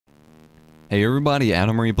Hey everybody,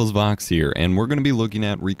 Adam Reaples Vox here, and we're going to be looking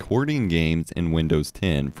at recording games in Windows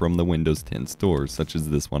 10 from the Windows 10 store, such as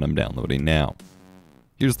this one I'm downloading now.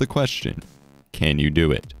 Here's the question: can you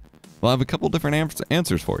do it? Well, I have a couple different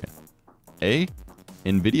answers for you. A,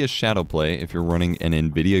 Nvidia Shadowplay, if you're running an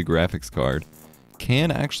Nvidia graphics card,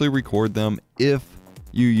 can actually record them if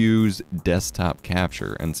you use desktop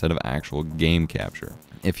capture instead of actual game capture.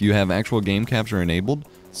 If you have actual game capture enabled,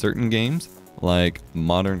 certain games like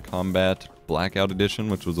Modern Combat Blackout Edition,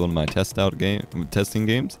 which was one of my testing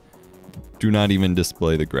games, do not even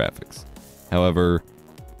display the graphics. However,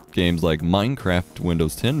 games like Minecraft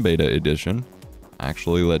Windows 10 Beta Edition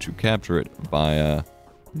actually let you capture it via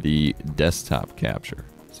the desktop capture.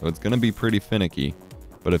 So it's going to be pretty finicky,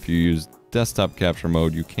 but if you use desktop capture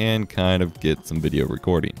mode, you can kind of get some video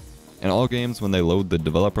recording. And all games, when they load the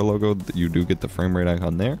developer logo, you do get the frame rate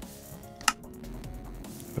icon there.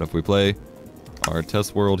 But if we play our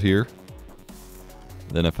test world here,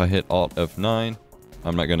 then if I hit Alt F9,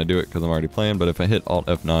 I'm not going to do it because I'm already playing, but if I hit Alt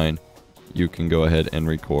F9, you can go ahead and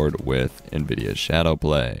record with Nvidia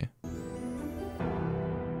Shadowplay.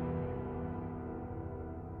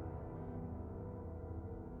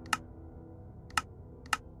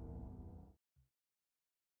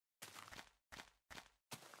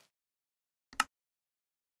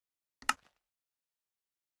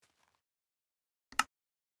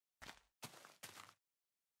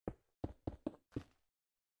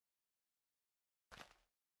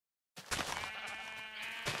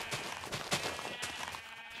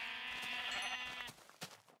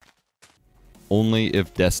 Only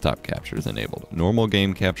if desktop capture is enabled. Normal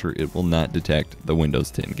game capture, it will not detect the Windows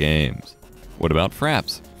 10 games. What about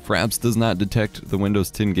Fraps? Fraps does not detect the Windows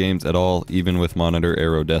 10 games at all, even with Monitor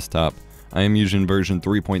Aero Desktop. I am using version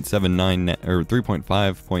 3.79 or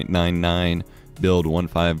 3.5.99, build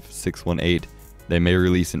 15618. They may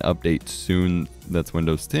release an update soon that's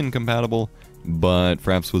Windows 10 compatible, but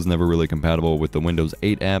Fraps was never really compatible with the Windows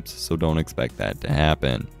 8 apps, so don't expect that to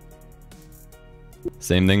happen.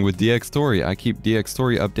 Same thing with dxtory. I keep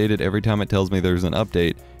dxtory updated every time it tells me there's an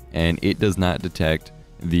update, and it does not detect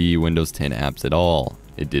the Windows 10 apps at all.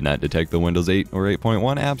 It did not detect the Windows 8 or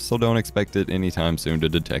 8.1 apps, so don't expect it anytime soon to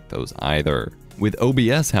detect those either. With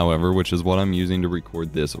OBS, however, which is what I'm using to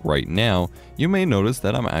record this right now, you may notice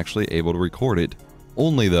that I'm actually able to record it,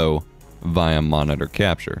 only though via monitor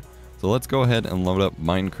capture. So let's go ahead and load up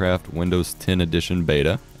Minecraft Windows 10 Edition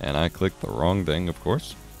Beta, and I clicked the wrong thing, of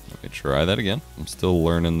course. Let me try that again. I'm still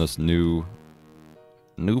learning this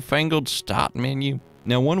newfangled start menu.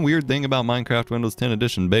 Now, one weird thing about Minecraft Windows 10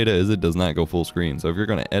 Edition Beta is it does not go full screen. So if you're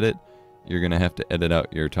going to edit, you're going to have to edit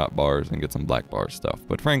out your top bars and get some black bar stuff.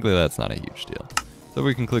 But frankly, that's not a huge deal. So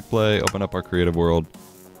we can click play, open up our creative world,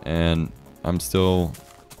 and I'm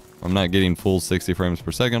not getting full 60 frames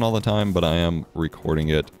per second all the time, but I am recording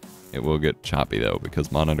it. It will get choppy though,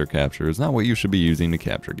 because monitor capture is not what you should be using to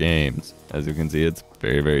capture games. As you can see, it's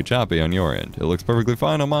very, very choppy on your end. It looks perfectly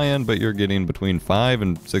fine on my end, but you're getting between 5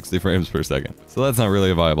 and 60 frames per second. So that's not really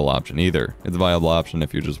a viable option either. It's a viable option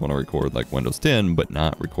if you just want to record like Windows 10, but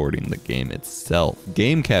not recording the game itself.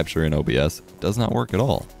 Game capture in OBS does not work at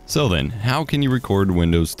all. So then, how can you record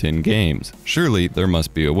Windows 10 games? Surely there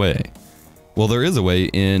must be a way. Well, there is a way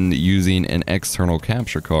in using an external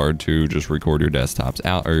capture card to just record your desktop's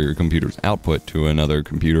out or your computer's output to another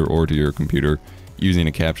computer or to your computer using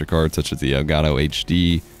a capture card such as the Elgato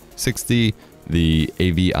HD60, the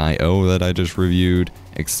AVIO that I just reviewed,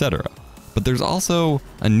 etc. But there's also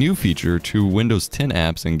a new feature to Windows 10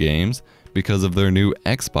 apps and games because of their new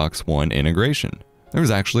Xbox One integration.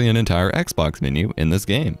 There's actually an entire Xbox menu in this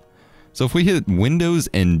game. So if we hit Windows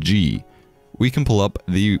and G, we can pull up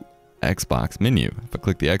the Xbox menu. If I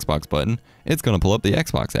click the Xbox button, it's going to pull up the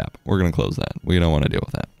Xbox app. We're going to close that. We don't want to deal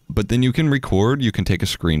with that. But then you can record, you can take a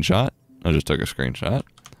screenshot. I just took a screenshot.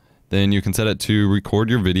 Then you can set it to record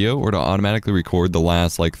your video or to automatically record the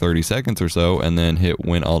last like 30 seconds or so, and then hit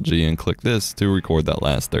Win Alt G and click this to record that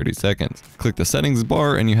last 30 seconds. Click the settings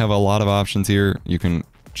bar and you have a lot of options here. You can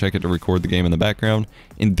check it to record the game in the background.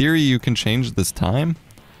 In theory, you can change this time.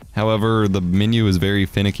 However, the menu is very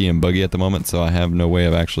finicky and buggy at the moment, so I have no way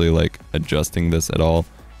of actually like adjusting this at all.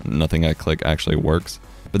 Nothing I click actually works.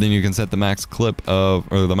 But then you can set the max clip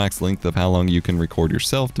of, or the max length of how long you can record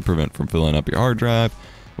yourself to prevent from filling up your hard drive,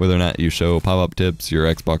 whether or not you show pop-up tips,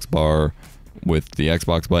 your Xbox bar with the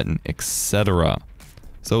Xbox button, etc.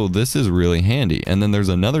 So this is really handy. And then there's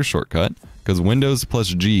another shortcut, because Windows plus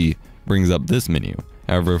G brings up this menu.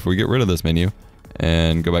 However, if we get rid of this menu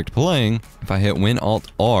and go back to playing, if I hit Win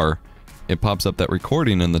Alt R, it pops up that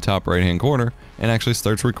recording in the top right hand corner and actually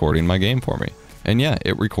starts recording my game for me. And yeah,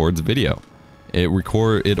 it records video.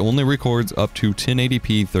 It only records up to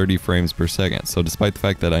 1080p 30 frames per second. So despite the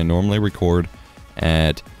fact that I normally record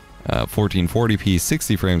at 1440p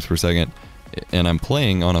 60 frames per second, and I'm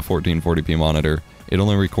playing on a 1440p monitor, it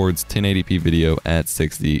only records 1080p video at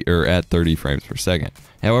 30 frames per second.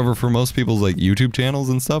 However, for most people's like YouTube channels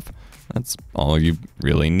and stuff, that's all you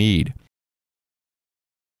really need.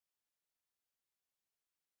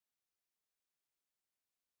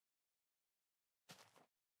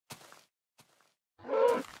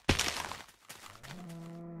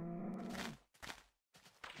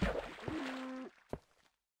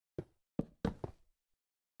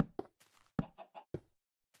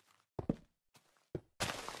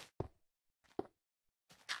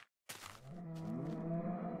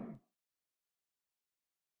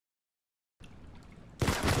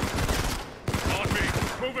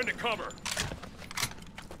 Move into cover.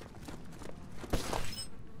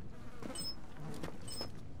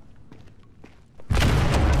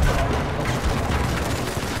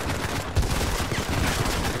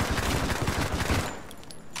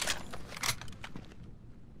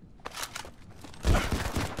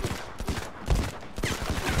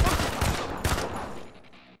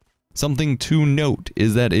 Something to note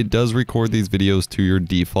is that it does record these videos to your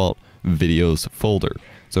default videos folder.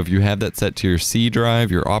 So if you have that set to your C drive,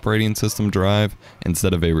 your operating system drive,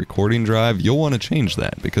 instead of a recording drive, you'll want to change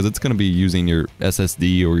that because it's going to be using your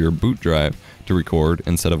SSD or your boot drive to record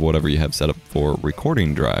instead of whatever you have set up for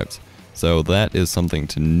recording drives. So that is something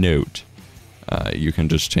to note. You can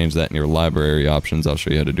just change that in your library options. I'll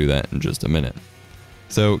show you how to do that in just a minute.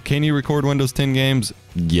 So can you record Windows 10 games?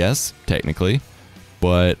 Yes, technically,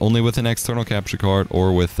 but only with an external capture card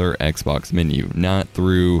or with their Xbox menu, not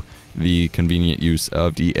through the convenient use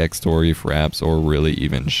of dxtory for apps or really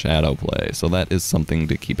even Shadowplay. So that is something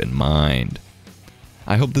to keep in mind.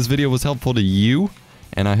 I hope this video was helpful to you,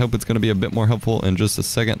 and I hope it's going to be a bit more helpful in just a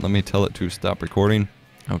second. Let me tell it to stop recording.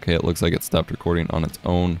 Okay, it looks like it stopped recording on its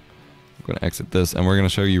own. I'm going to exit this, and we're going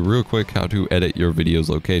to show you real quick how to edit your video's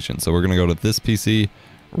location. So we're going to go to this PC,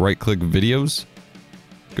 right-click Videos,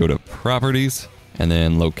 go to Properties, and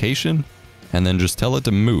then Location, and then just tell it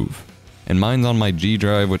to move. And mine's on my G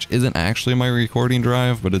drive, which isn't actually my recording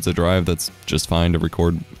drive, but it's a drive that's just fine to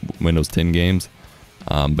record Windows 10 games.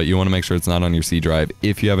 But you want to make sure it's not on your C drive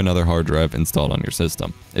if you have another hard drive installed on your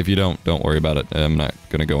system. If you don't worry about it. I'm not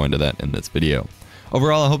going to go into that in this video.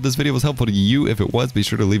 Overall, I hope this video was helpful to you. If it was, be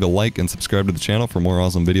sure to leave a like and subscribe to the channel for more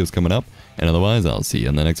awesome videos coming up. And otherwise, I'll see you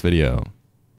in the next video.